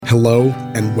Hello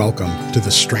and welcome to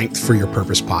the Strength for Your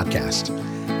Purpose podcast.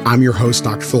 I'm your host,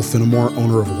 Dr. Phil Finnemore,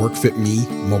 owner of WorkFitMe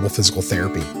Mobile Physical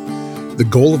Therapy. The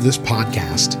goal of this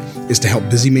podcast is to help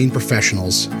busy Maine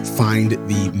professionals find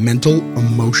the mental,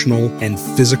 emotional, and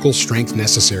physical strength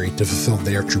necessary to fulfill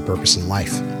their true purpose in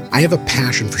life. I have a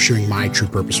passion for sharing my true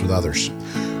purpose with others.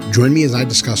 Join me as I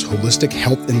discuss holistic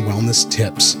health and wellness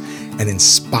tips and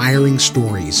inspiring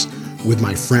stories with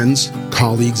my friends,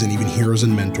 colleagues, and even heroes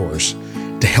and mentors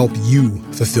to help you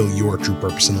fulfill your true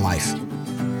purpose in life.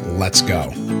 Let's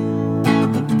go.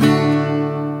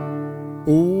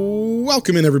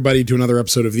 Welcome in, everybody, to another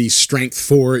episode of the Strength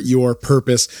for Your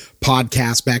Purpose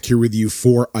podcast. Back here with you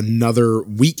for another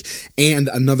week and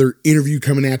another interview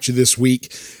coming at you this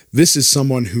week. This is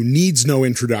someone who needs no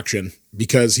introduction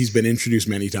because he's been introduced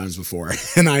many times before,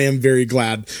 and I am very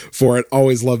glad for it.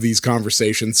 Always love these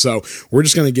conversations. So we're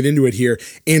just going to get into it here.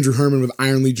 Andrew Hermon with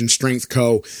Iron Legion Strength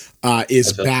Co.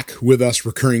 is back with us,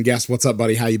 recurring guest. What's up,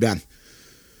 buddy? How you been?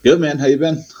 Good, man. How you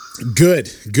been?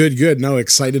 Good. No,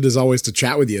 excited as always to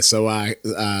chat with you. So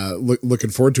looking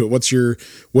forward to it.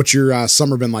 What's your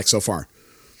summer been like so far?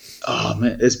 Oh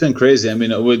man, it's been crazy. I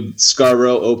mean, with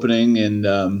Scarborough opening and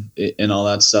all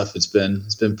that stuff, it's been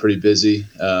pretty busy.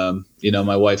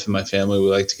 My wife and my family, we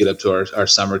like to get up to our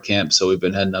summer camp, so we've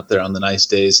been heading up there on the nice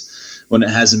days when it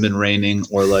hasn't been raining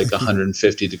or like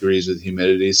 150 degrees with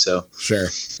humidity. So sure.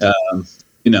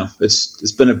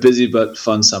 It's been a busy but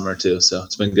fun summer too. So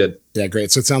it's been good. Yeah,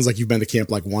 great. So it sounds like you've been to camp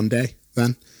like one day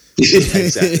then. Yeah,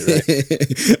 exactly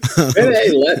right. Hey,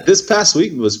 this past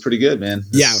week was pretty good, man.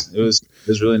 It was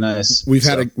really nice. We've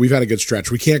had a good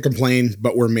stretch. We can't complain,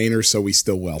 but we're Mainers, so we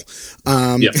still will.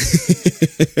 Yep.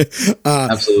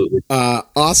 Absolutely.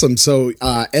 Awesome. So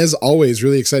as always,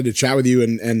 really excited to chat with you,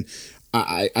 and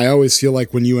I always feel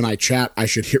like when you and I chat, I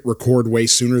should hit record way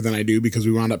sooner than I do because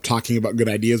we wound up talking about good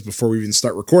ideas before we even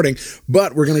start recording.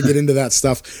 But we're going to get into that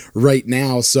stuff right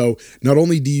now. So not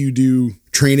only do you do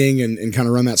training and kind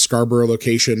of run that Scarborough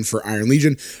location for Iron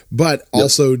Legion, but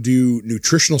also do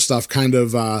nutritional stuff kind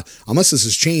of, unless this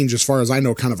has changed as far as I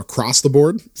know, kind of across the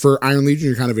board for Iron Legion.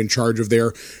 You're kind of in charge of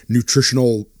their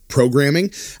nutritional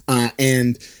programming.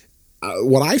 And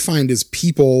what I find is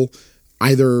people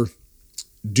either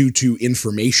due to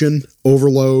information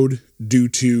overload, due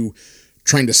to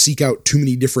trying to seek out too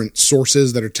many different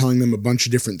sources that are telling them a bunch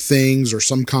of different things or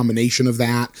some combination of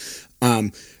that,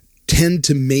 tend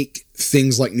to make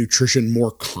things like nutrition more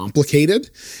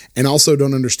complicated, and also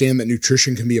don't understand that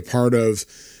nutrition can be a part of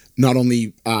not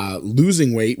only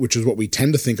losing weight, which is what we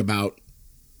tend to think about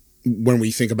when we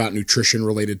think about nutrition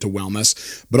related to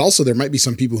wellness, but also there might be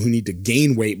some people who need to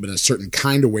gain weight, but a certain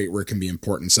kind of weight where it can be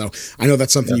important. So I know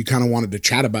that's something you kind of wanted to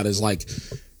chat about, is like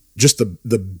just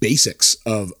the basics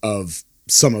of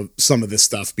some of this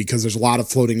stuff, because there's a lot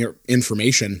of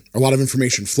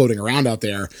information floating around out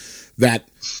there that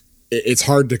it's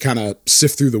hard to kind of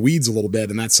sift through the weeds a little bit.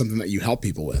 And that's something that you help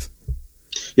people with.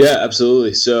 Yeah,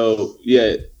 absolutely. So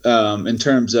in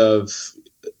terms of,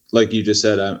 like you just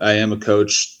said, I am a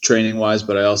coach training wise,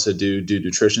 but I also do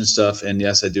nutrition stuff. And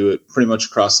yes, I do it pretty much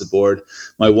across the board.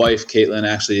 My wife, Caitlin,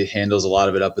 actually handles a lot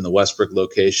of it up in the Westbrook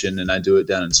location, and I do it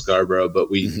down in Scarborough,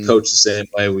 but we coach the same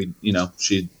way.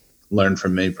 She learned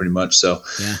from me pretty much. So,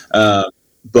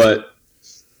 but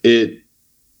it,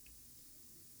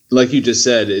 like you just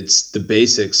said, it's the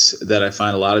basics that I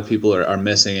find a lot of people are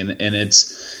missing. And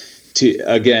it's,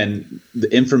 the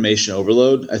information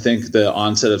overload. I think the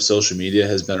onset of social media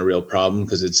has been a real problem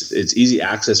because it's easy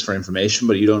access for information,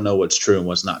 but you don't know what's true and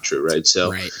what's not true, right?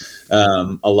 So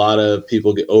a lot of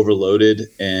people get overloaded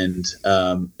and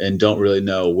don't really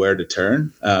know where to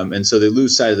turn, and so they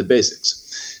lose sight of the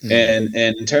basics. And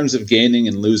in terms of gaining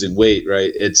and losing weight,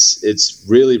 right, it's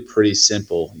really pretty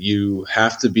simple. You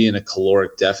have to be in a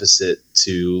caloric deficit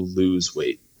to lose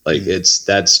weight. Like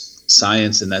that's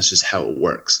science, and that's just how it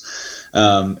works.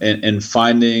 And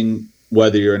finding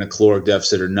whether you're in a caloric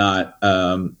deficit or not,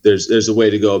 there's a way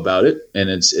to go about it, and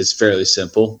it's fairly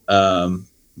simple.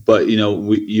 But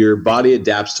your body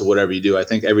adapts to whatever you do. I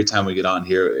think every time we get on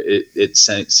here, it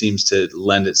seems to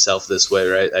lend itself this way,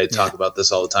 right? I talk about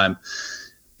this all the time.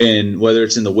 And whether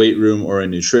it's in the weight room or in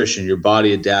nutrition, your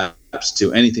body adapts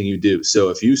to anything you do. So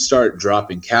if you start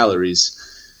dropping calories,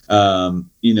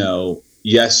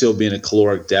 yes, you'll be in a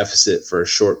caloric deficit for a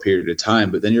short period of time,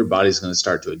 but then your body's going to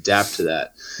start to adapt to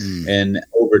that. And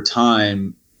over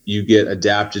time, you get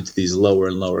adapted to these lower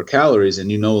and lower calories,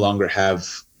 and you no longer have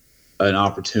an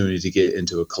opportunity to get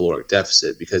into a caloric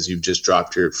deficit because you've just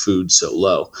dropped your food so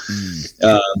low.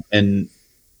 And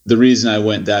the reason I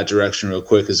went that direction real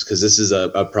quick is because this is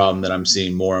a problem that I'm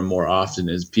seeing more and more often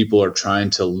is people are trying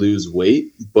to lose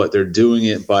weight, but they're doing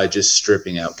it by just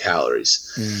stripping out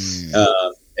calories.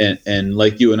 And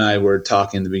like you and I were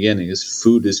talking in the beginning, is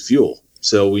food is fuel.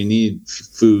 So we need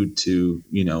food to,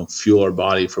 fuel our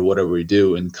body for whatever we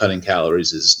do. And cutting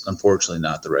calories is unfortunately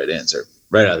not the right answer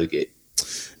right out of the gate.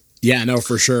 Yeah, no,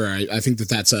 for sure. I think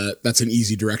that's an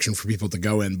easy direction for people to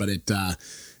go in, but it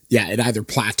either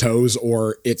plateaus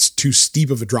or it's too steep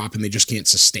of a drop and they just can't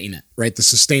sustain it, right? The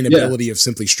sustainability of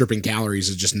simply stripping calories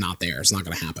is just not there. It's not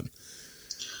going to happen.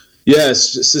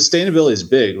 Yes, sustainability is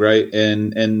big, right?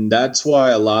 And that's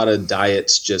why a lot of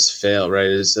diets just fail, right?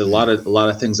 It's a lot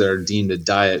of things that are deemed a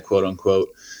diet, quote unquote,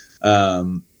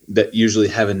 that usually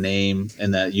have a name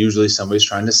and that usually somebody's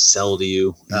trying to sell to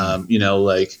you.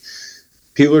 Like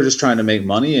people are just trying to make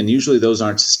money, and usually those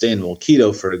aren't sustainable.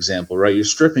 Keto, for example, right? You're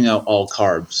stripping out all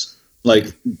carbs.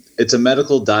 Like it's a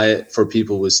medical diet for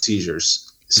people with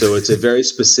seizures. So it's a very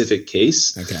specific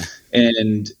case. Okay.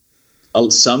 And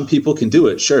some people can do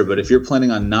it, sure. But if you're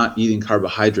planning on not eating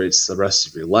carbohydrates the rest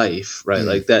of your life, right?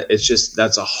 Like that,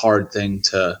 that's a hard thing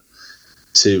to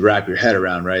wrap your head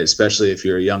around, right? Especially if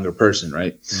you're a younger person,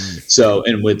 right? So,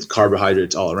 and with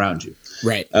carbohydrates all around you.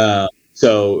 Right.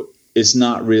 So it's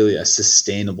not really a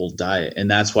sustainable diet.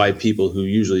 And that's why people who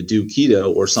usually do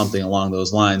keto or something along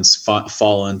those lines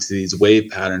fall into these wave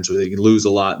patterns where they lose a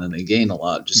lot and then they gain a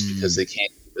lot just because they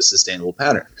can't keep a sustainable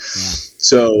pattern. Yeah.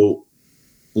 So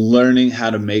learning how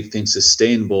to make things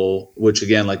sustainable, which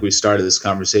again, like we started this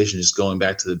conversation, just going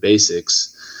back to the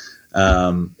basics,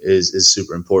 is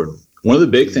super important. One of the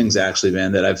big things actually,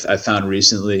 man, that I've found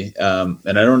recently, and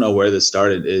I don't know where this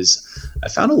started, is I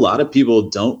found a lot of people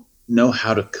don't know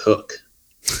how to cook.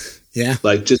 Yeah.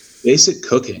 Like just basic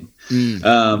cooking.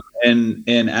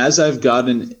 And as I've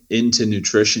gotten into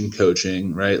nutrition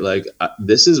coaching, right, like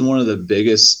this is one of the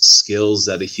biggest skills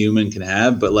that a human can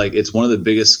have, but like it's one of the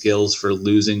biggest skills for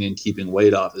losing and keeping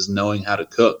weight off is knowing how to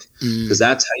cook, because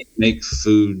that's how you make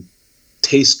food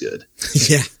taste good.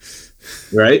 Yeah.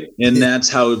 Right. And that's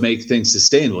how it make things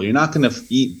sustainable. You're not going to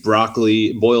eat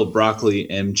boiled broccoli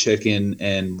and chicken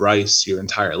and rice your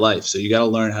entire life. So you got to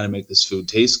learn how to make this food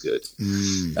taste good.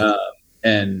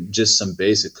 And just some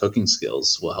basic cooking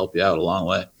skills will help you out a long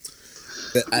way.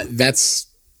 That's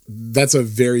a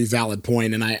very valid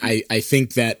point. And I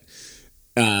think that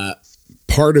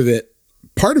part of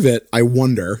it, I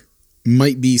wonder,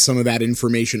 might be some of that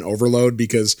information overload,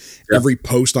 because every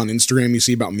post on Instagram you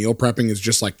see about meal prepping is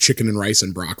just like chicken and rice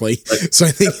and broccoli. So I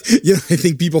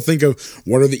think people think of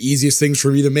what are the easiest things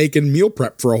for me to make and meal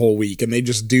prep for a whole week, and they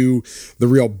just do the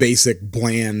real basic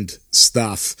bland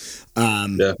stuff.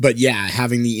 But yeah,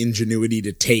 having the ingenuity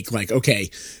to take like, okay,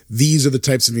 these are the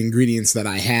types of ingredients that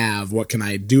I have. What can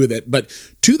I do with it? But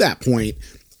to that point,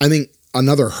 I think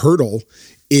another hurdle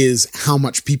is how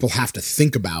much people have to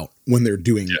think about when they're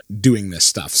doing this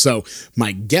stuff. So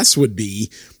my guess would be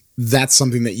that's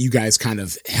something that you guys kind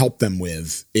of help them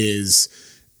with is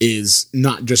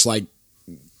not just like,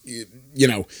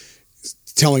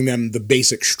 telling them the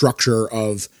basic structure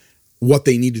of what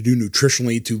they need to do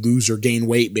nutritionally to lose or gain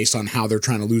weight based on how they're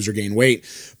trying to lose or gain weight,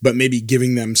 but maybe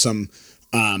giving them some,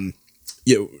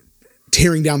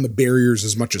 tearing down the barriers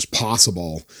as much as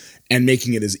possible and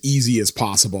making it as easy as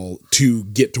possible to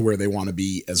get to where they want to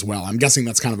be as well. I'm guessing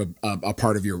that's kind of a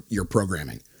part of your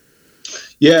programming.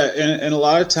 Yeah. And a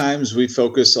lot of times we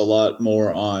focus a lot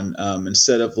more on,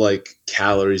 instead of like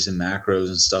calories and macros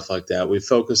and stuff like that, we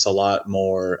focus a lot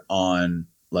more on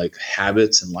like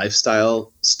habits and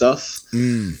lifestyle stuff.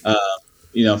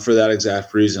 For that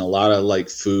exact reason, a lot of like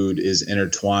food is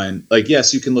intertwined. Like,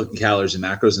 yes, you can look at calories and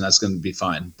macros and that's going to be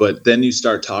fine. But then you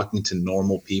start talking to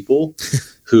normal people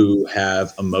who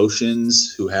have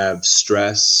emotions, who have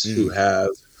stress, who have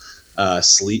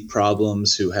sleep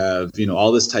problems, who have,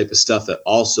 all this type of stuff that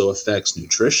also affects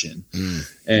nutrition.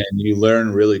 And you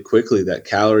learn really quickly that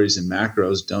calories and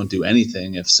macros don't do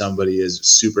anything if somebody is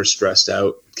super stressed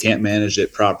out, can't manage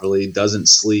it properly, doesn't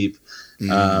sleep.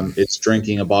 It's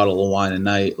drinking a bottle of wine a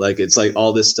night. Like, it's like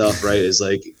all this stuff, right? Is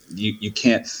like, you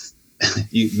can't,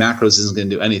 macros isn't going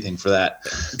to do anything for that.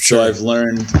 Sure. So I've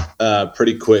learned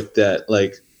pretty quick that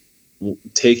like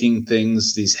taking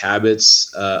these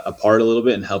habits apart a little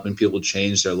bit and helping people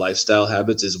change their lifestyle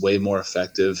habits is way more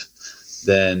effective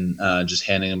than just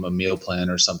handing them a meal plan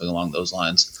or something along those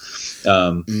lines.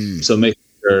 So make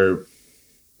sure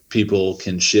people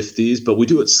can shift these, but we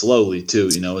do it slowly too.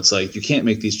 It's like you can't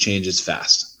make these changes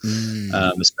fast,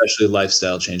 especially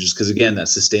lifestyle changes. Because again, that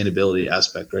sustainability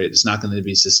aspect, right? It's not going to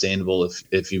be sustainable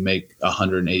if you make a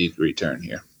 180-degree turn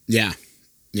here. Yeah.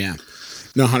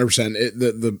 No,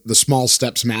 100%. The small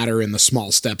steps matter, and the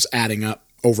small steps adding up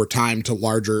over time to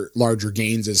larger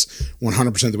gains is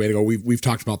 100% the way to go. We've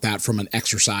talked about that from an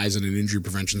exercise and an injury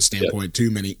prevention standpoint too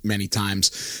many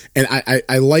times. And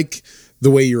I like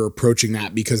the way you're approaching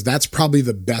that, because that's probably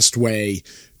the best way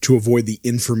to avoid the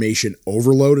information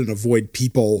overload and avoid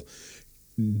people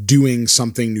doing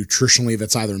something nutritionally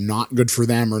that's either not good for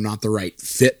them or not the right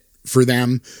fit for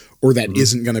them, or that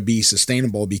isn't going to be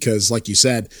sustainable. Because like you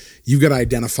said, you've got to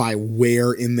identify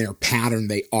where in their pattern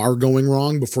they are going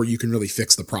wrong before you can really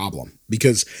fix the problem.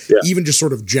 Because even just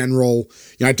sort of general,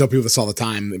 I tell people this all the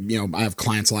time, I have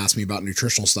clients will ask me about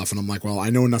nutritional stuff, and I'm like, well,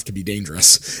 I know enough to be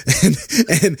dangerous.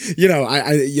 and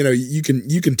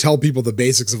you can tell people the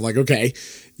basics of like, okay,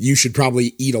 you should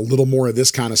probably eat a little more of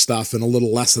this kind of stuff and a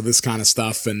little less of this kind of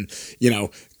stuff. And,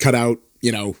 cut out,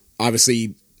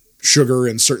 obviously sugar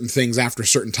and certain things after a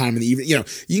certain time in the evening. You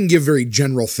can give very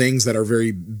general things that are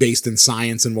very based in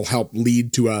science and will help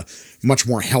lead to a much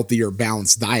more healthier,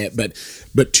 balanced diet.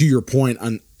 But to your point,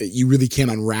 you really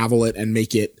can't unravel it and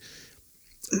make it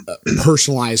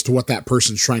personalized to what that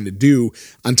person's trying to do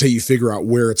until you figure out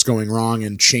where it's going wrong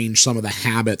and change some of the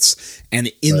habits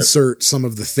and insert some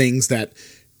of the things that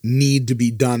need to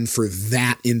be done for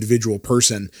that individual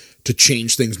person to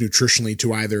change things nutritionally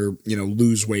to either,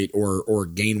 lose weight or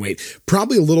gain weight.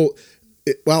 Probably a little,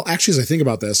 well, actually, as I think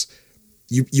about this,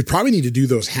 you probably need to do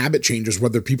those habit changes,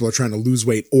 whether people are trying to lose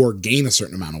weight or gain a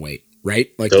certain amount of weight, right?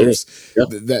 Like there's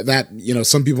that,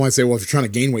 some people might say, well, if you're trying to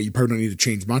gain weight, you probably don't need to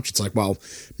change much. It's like, well,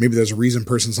 maybe there's a reason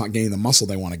person's not gaining the muscle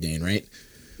they want to gain, right?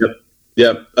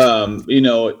 Yep.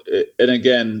 And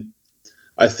again,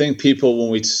 I think people, when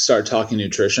we start talking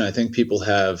nutrition, I think people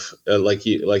have, like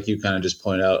you kind of just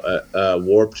pointed out, a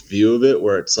warped view of it,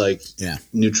 where it's like,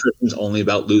 nutrition is only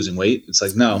about losing weight. It's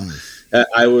like, no,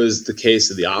 I was the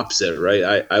case of the opposite,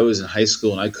 right? I was in high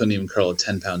school and I couldn't even curl a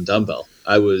 10-pound dumbbell.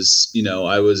 I was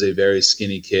a very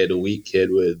skinny kid, a weak kid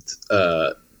with,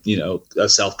 a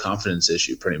self-confidence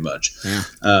issue pretty much.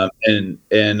 Yeah.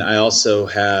 And I also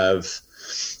have,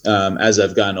 as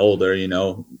I've gotten older, you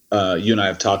and I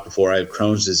have talked before, I have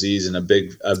Crohn's disease, and a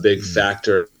big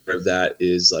factor of that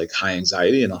is like high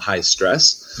anxiety and high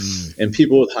stress. And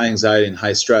people with high anxiety and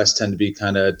high stress tend to be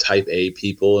kind of type A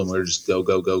people, and we're just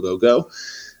go.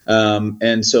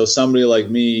 And so somebody like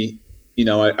me,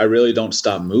 I really don't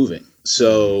stop moving.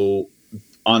 So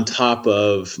on top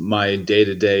of my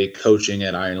day-to-day coaching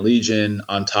at Iron Legion,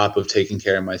 on top of taking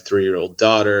care of my 3-year-old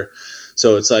daughter,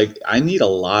 so it's like I need a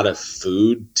lot of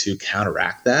food to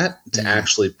counteract that, to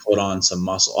actually put on some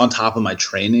muscle on top of my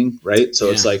training, right?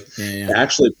 So it's like to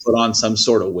actually put on some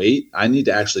sort of weight, I need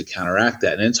to actually counteract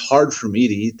that. And it's hard for me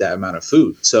to eat that amount of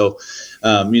food. So,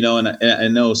 and I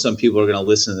know some people are going to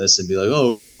listen to this and be like,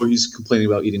 oh, well, he's complaining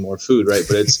about eating more food, right?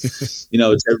 But it's,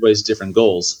 it's everybody's different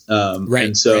goals. Right.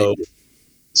 And so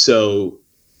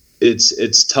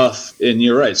it's tough, and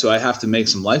you're right. So I have to make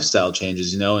some lifestyle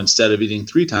changes, instead of eating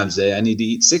 3 times a day, I need to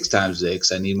eat 6 times a day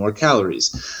because I need more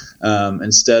calories.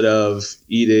 Instead of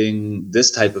eating this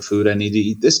type of food, I need to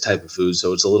eat this type of food.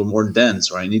 So it's a little more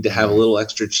dense, or I need to have a little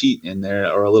extra cheat in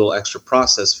there, or a little extra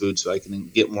processed food so I can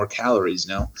get more calories,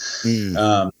 So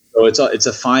it's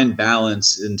a fine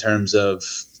balance in terms of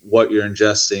what you're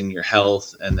ingesting, your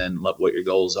health, and then what your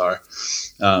goals are.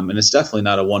 And it's definitely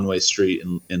not a one-way street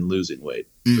in losing weight,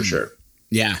 for sure.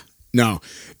 Yeah, no,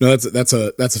 that's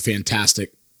a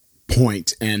fantastic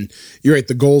point. And you're right.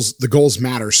 The goals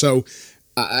matter. So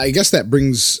I guess that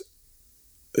brings,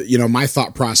 my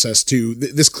thought process to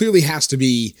this clearly has to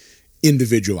be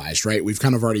individualized, right? We've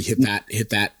kind of already hit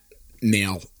that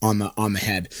nail on the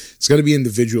head. It's got to be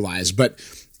individualized, but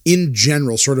in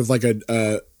general, sort of like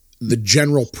the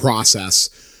general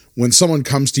process, when someone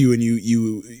comes to you and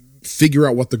you figure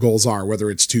out what the goals are,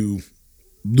 whether it's to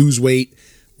lose weight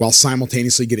while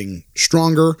simultaneously getting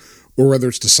stronger, or whether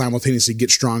it's to simultaneously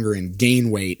get stronger and gain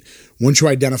weight, once you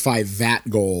identify that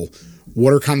goal,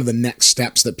 what are kind of the next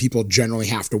steps that people generally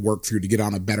have to work through to get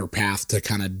on a better path to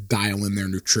kind of dial in their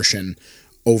nutrition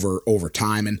over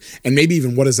time? And maybe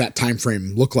even what does that time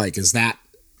frame look like? Is that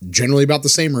generally about the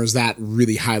same, or is that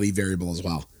really highly variable as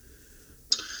well?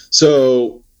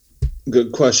 So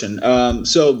good question.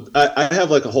 So I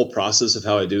have like a whole process of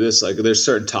how I do this. Like there's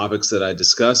certain topics that I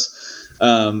discuss,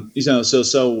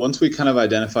 so once we kind of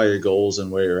identify your goals and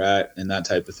where you're at and that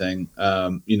type of thing,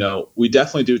 we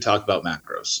definitely do talk about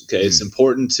macros. Okay. It's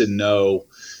important to know,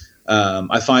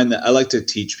 I find that I like to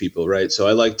teach people, right? So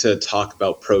I like to talk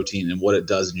about protein and what it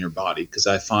does in your body, because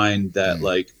I find that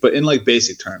but in like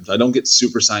basic terms, I don't get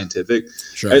super scientific.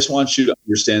 Sure. I just want you to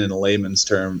understand in a layman's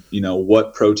term,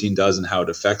 what protein does and how it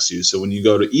affects you. So when you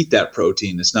go to eat that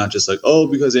protein, it's not just like, oh,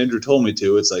 because Andrew told me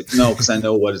to. It's like, no, because I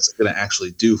know what it's going to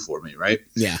actually do for me, right?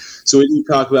 Yeah. So we do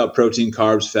talk about protein,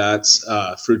 carbs, fats,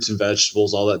 fruits and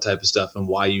vegetables, all that type of stuff, and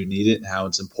why you need it and how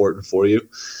it's important for you.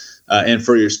 And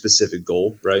for your specific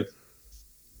goal, right?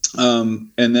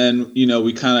 And then,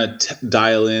 we kind of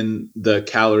dial in the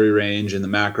calorie range and the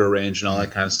macro range and all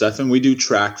that kind of stuff. And we do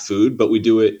track food, but we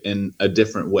do it in a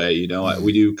different way.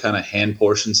 We do kind of hand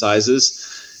portion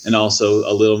sizes and also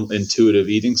a little intuitive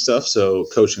eating stuff. So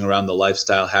coaching around the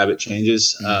lifestyle habit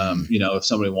changes. If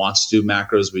somebody wants to do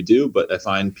macros, we do, but I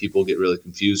find people get really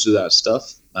confused with that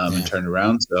stuff and turn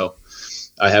around. So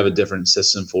I have a different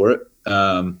system for it.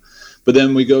 But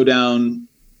then we go down,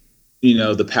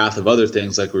 the path of other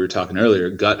things like we were talking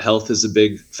earlier. Gut health is a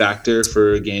big factor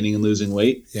for gaining and losing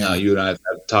weight. Yeah. You and I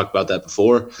have talked about that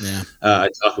before. Yeah. I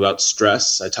talk about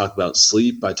stress. I talk about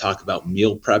sleep. I talk about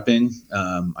meal prepping.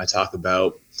 I talk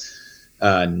about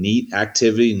NEAT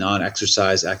activity,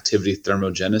 non-exercise activity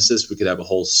thermogenesis. We could have a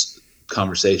whole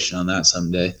conversation on that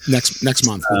someday. Next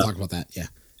month, we'll talk about that. Yeah.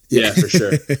 Yeah, for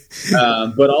sure.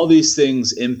 But all these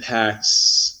things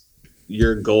impacts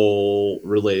your goal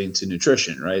relating to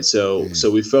nutrition, right? So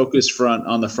we focus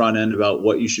on the front end about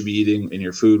what you should be eating in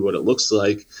your food, what it looks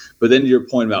like. But then to your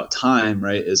point about time,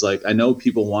 right, is like, I know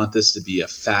people want this to be a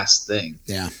fast thing.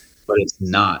 Yeah. But it's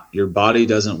not. Your body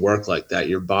doesn't work like that.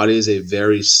 Your body is a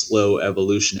very slow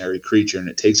evolutionary creature, and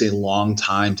it takes a long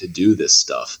time to do this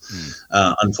stuff,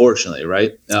 unfortunately,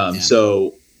 right?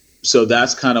 So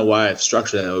that's kind of why I've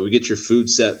structured that. We get your food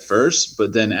set first,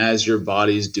 but then as your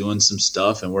body's doing some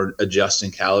stuff and we're adjusting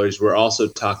calories, we're also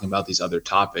talking about these other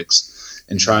topics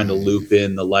and trying to loop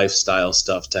in the lifestyle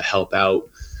stuff to help out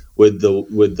with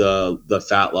the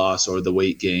fat loss or the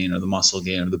weight gain or the muscle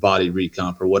gain or the body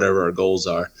recomp or whatever our goals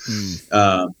are.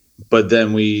 But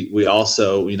then we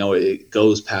also, it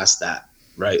goes past that.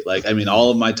 Right. Like, I mean, all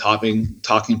of my talking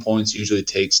points usually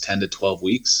takes 10 to 12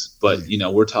 weeks, but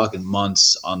we're talking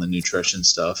months on the nutrition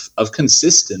stuff of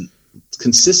consistent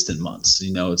months.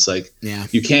 It's like,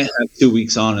 you can't have 2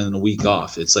 weeks on and a week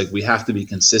off. It's like, we have to be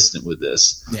consistent with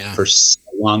this for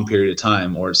a long period of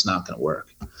time or it's not going to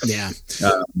work. Yeah.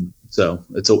 So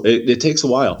it takes a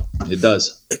while. It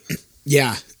does.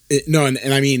 Yeah.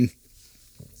 And I mean,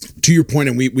 to your point,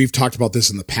 and we've talked about this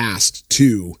in the past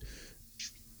too,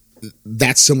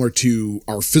 that's similar to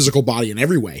our physical body in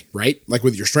every way, right? Like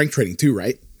with your strength training too,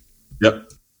 right?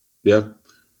 Yep.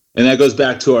 And that goes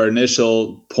back to our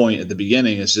initial point at the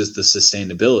beginning. It's just the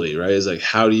sustainability, right? It's like,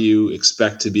 how do you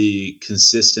expect to be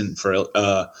consistent for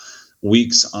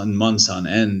weeks on months on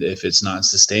end if it's not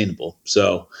sustainable?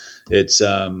 So it's,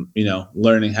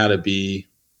 learning how to be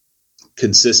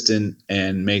consistent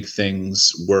and make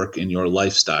things work in your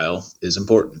lifestyle is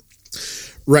important.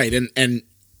 Right. And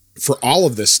for all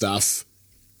of this stuff,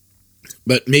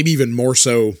 but maybe even more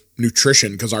so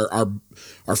nutrition, because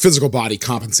our physical body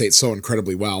compensates so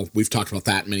incredibly well. We've talked about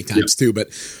that many times too, but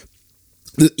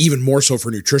even more so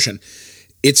for nutrition,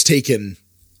 it's taken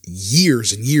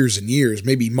years and years and years,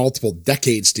 maybe multiple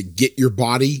decades to get your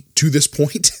body to this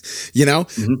point,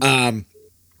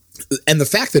 and the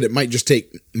fact that it might just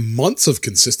take months of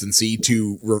consistency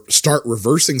to start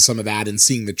reversing some of that and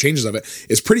seeing the changes of it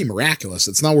is pretty miraculous.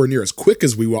 It's nowhere near as quick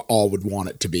as we all would want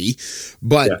it to be,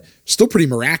 but still pretty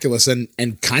miraculous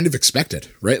and kind of expected,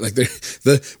 right? Like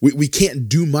we can't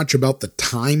do much about the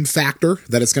time factor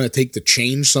that it's going to take to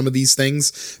change some of these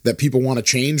things that people want to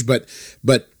change, but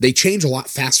they change a lot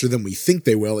faster than we think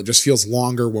they will. It just feels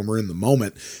longer when we're in the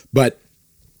moment, but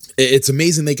it's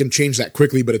amazing they can change that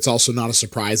quickly, but it's also not a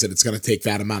surprise that it's going to take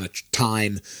that amount of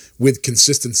time with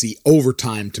consistency over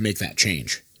time to make that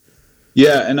change.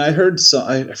 Yeah. And I heard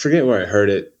I forget where I heard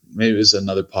it. Maybe it was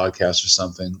another podcast or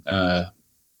something.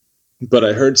 But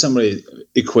I heard somebody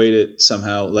equate it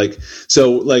somehow. Like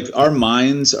our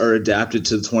minds are adapted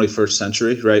to the 21st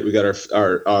century, right? We got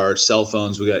our cell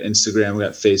phones, we got Instagram, we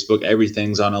got Facebook,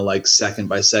 everything's on a second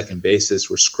by second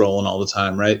basis. We're scrolling all the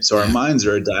time, right? So our minds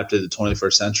are adapted to the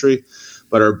 21st century,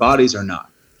 but our bodies are not.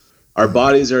 Our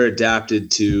bodies are adapted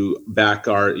to back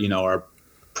our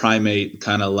primate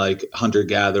kind of like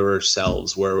hunter-gatherer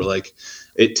selves where we're like,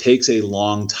 it takes a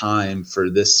long time for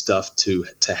this stuff to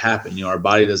happen. Our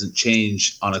body doesn't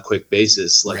change on a quick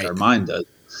basis like our mind does.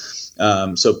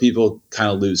 So people kind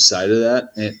of lose sight of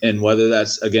that. And whether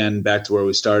that's, again, back to where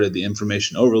we started, the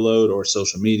information overload or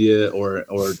social media or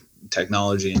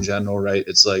technology in general, right?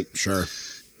 It's like,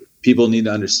 people need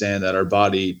to understand that our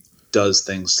body does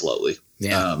things slowly.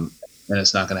 Yeah. And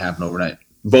it's not going to happen overnight,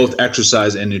 both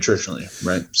exercise and nutritionally.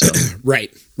 Right. So,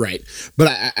 right. But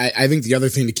I think the other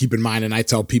thing to keep in mind, and I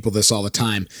tell people this all the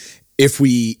time, if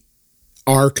we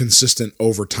are consistent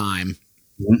over time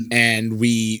and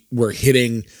we're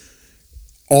hitting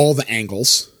all the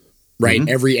angles, right?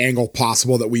 Every angle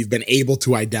possible that we've been able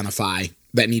to identify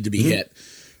that need to be hit,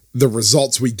 the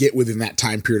results we get within that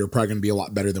time period are probably going to be a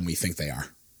lot better than we think they are,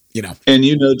 And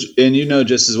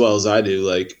just as well as I do,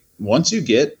 like once you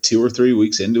get 2 or 3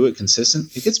 weeks into it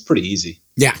consistent, it gets pretty easy.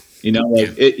 Yeah.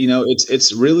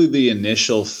 It's really the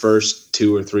initial first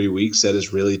 2 or 3 weeks that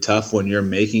is really tough when you're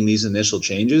making these initial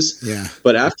changes. Yeah.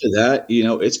 But after that,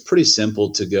 it's pretty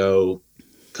simple to go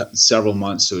several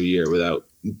months to a year without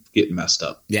getting messed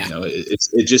up. Yeah.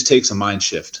 It just takes a mind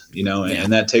shift,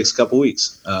 and that takes a couple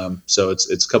weeks. So it's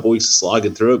a couple weeks of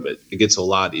slogging through it, but it gets a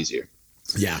lot easier.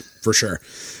 Yeah, for sure.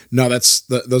 No,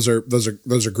 those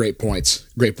are great points.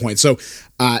 Great points. So,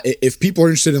 if people are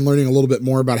interested in learning a little bit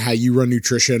more about how you run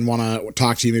nutrition, want to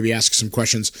talk to you, maybe ask some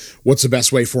questions, what's the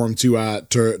best way for them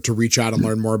to reach out and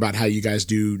learn more about how you guys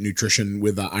do nutrition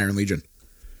with Iron Legion?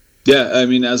 Yeah, I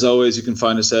mean, as always, you can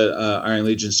find us at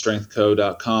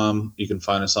ironlegionstrengthco.com. You can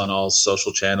find us on all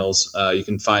social channels. You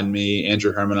can find me,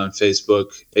 Andrew Hermon, on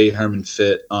Facebook, Hermon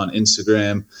Fit on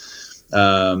Instagram.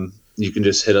 You can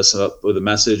just hit us up with a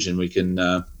message, and we can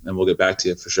and we'll get back to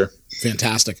you for sure.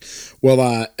 Fantastic.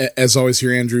 Well, as always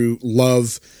here, Andrew,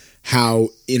 love how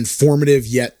informative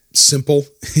yet simple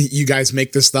you guys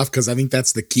make this stuff, because I think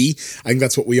that's the key. I think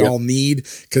that's what we all need,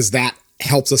 because that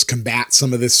helps us combat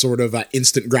some of this sort of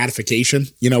instant gratification.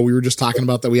 We were just talking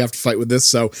about that we have to fight with this.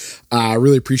 So I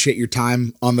really appreciate your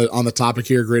time on the topic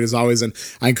here. Great as always. And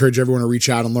I encourage everyone to reach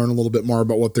out and learn a little bit more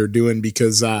about what they're doing,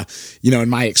 because, in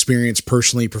my experience,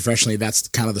 personally, professionally, that's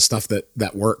kind of the stuff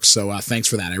that works. So thanks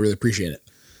for that. I really appreciate it.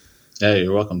 Hey,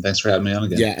 you're welcome. Thanks for having me on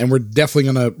again. Yeah. And we're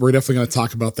definitely going to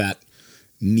talk about that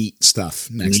neat stuff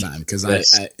next time. Cause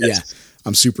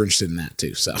I'm super interested in that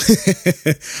too. So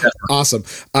awesome.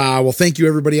 Well, thank you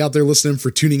everybody out there listening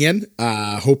for tuning in.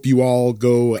 Hope you all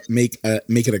go make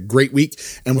it a great week,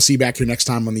 and we'll see you back here next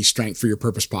time on the Strength for Your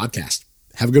Purpose podcast.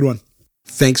 Have a good one.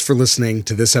 Thanks for listening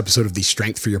to this episode of the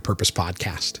Strength for Your Purpose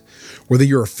podcast. Whether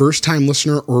you're a first-time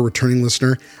listener or a returning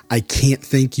listener, I can't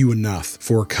thank you enough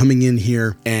for coming in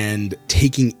here and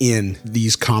taking in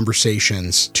these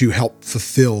conversations to help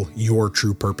fulfill your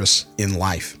true purpose in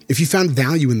life. If you found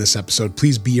value in this episode,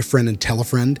 please be a friend and tell a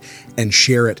friend, and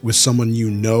share it with someone you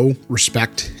know,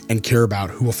 respect, and care about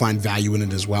who will find value in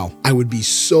it as well. I would be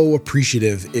so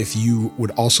appreciative if you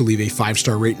would also leave a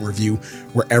 5-star rate and review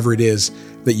wherever it is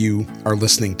that you are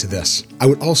listening to this. I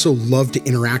would also love to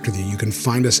interact with you. You can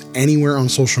find us anywhere on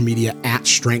social media at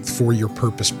Strength for Your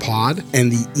Purpose Pod,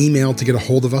 and the email to get a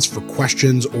hold of us for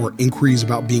questions or inquiries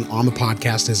about being on the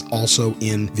podcast is also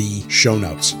in the show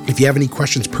notes. If you have any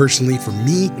questions personally for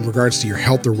me in regards to your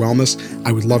health or wellness,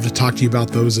 I would love to talk to you about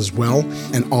those as well,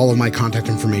 and all of my contact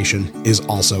information is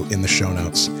also in the show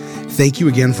notes. Thank you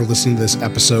again for listening to this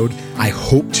episode. I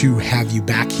hope to have you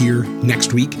back here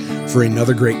next week for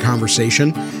another great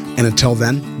conversation. And until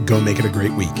then, go make it a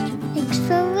great week.